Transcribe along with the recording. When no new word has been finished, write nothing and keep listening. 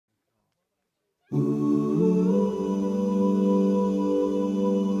I've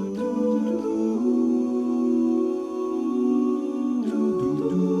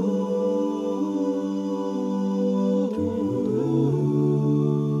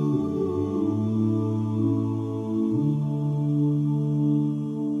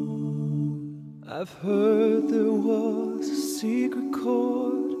heard there was a secret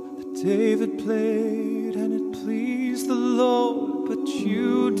chord that David played and it pleased the Lord, but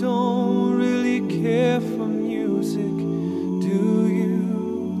you don't really care for music, do you?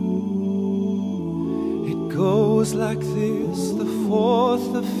 It goes like this: the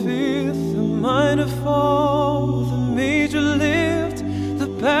fourth, the fifth, the minor fall, the major lift, the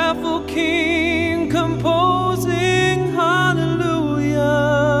baffled king composing hallelujah.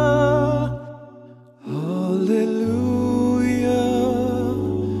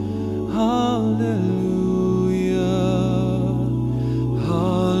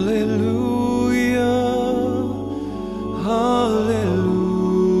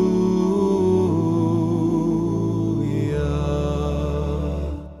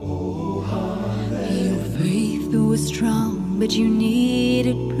 But you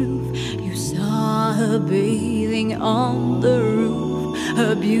needed proof. You saw her bathing on the roof.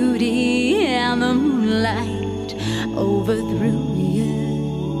 Her beauty and the moonlight overthrew you.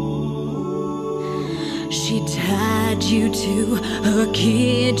 She tied you to her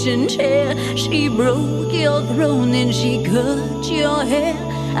kitchen chair. She broke your throne and she cut your hair.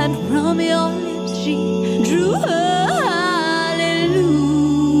 And from your lips she drew her hallelujah.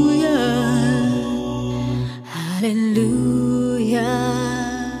 Hallelujah.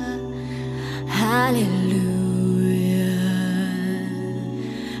 Hallelujah,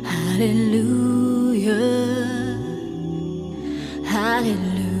 hallelujah,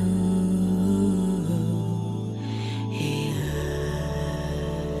 hallelujah.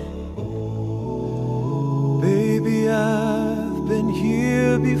 Baby, I've been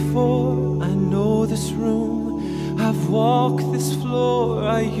here before. I know this room, I've walked this floor.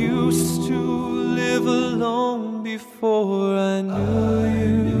 I used to live alone before I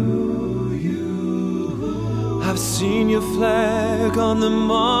knew you. I've seen your flag on the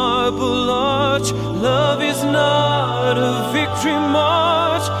marble arch. Love is not a victory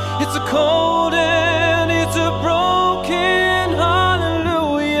march. It's a cold and it's a broken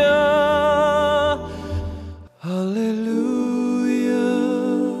hallelujah. Hallelujah.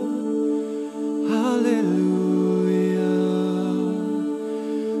 Hallelujah.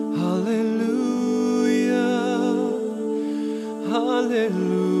 Hallelujah. Hallelujah.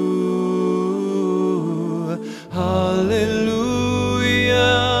 Hallelujah,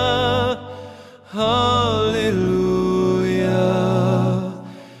 hallelujah,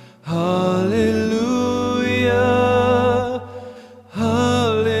 hallelujah,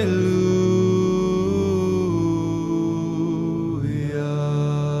 hallelujah.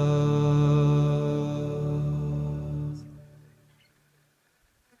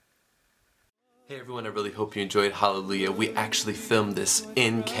 Hey everyone, I really hope you enjoyed Hallelujah. We actually filmed this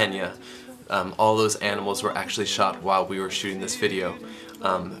in Kenya. All those animals were actually shot while we were shooting this video.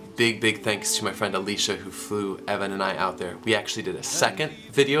 Big thanks to my friend Alisha who flew Evan and I out there. We actually did a second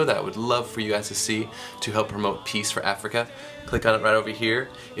video that I would love for you guys to see to help promote peace for Africa. Click on it right over here.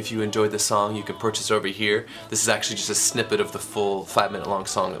 If you enjoyed the song, you can purchase over here. This is actually just a snippet of the full 5-minute long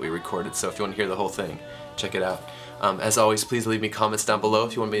song that we recorded, so if you want to hear the whole thing, check it out. As always, please leave me comments down below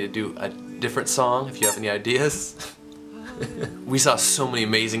if you want me to do a different song, if you have any ideas. We saw so many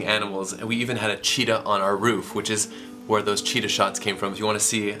amazing animals, and we even had a cheetah on our roof, which is where those cheetah shots came from. If you want to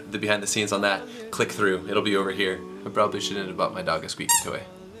see the behind the scenes on that, click through. It'll be over here. I probably shouldn't have bought my dog a squeaky toy.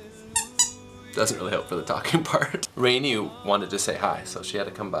 Doesn't really help for the talking part. Rainy wanted to say hi, so she had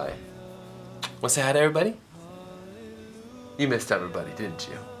to come by. Want to say hi to everybody? You missed everybody, didn't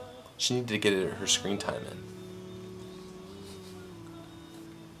you? She needed to get her screen time in.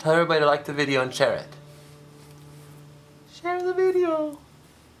 Tell everybody to like the video and share it. Share the video.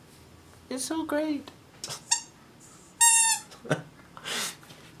 It's so great.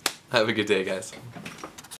 Have a good day, guys.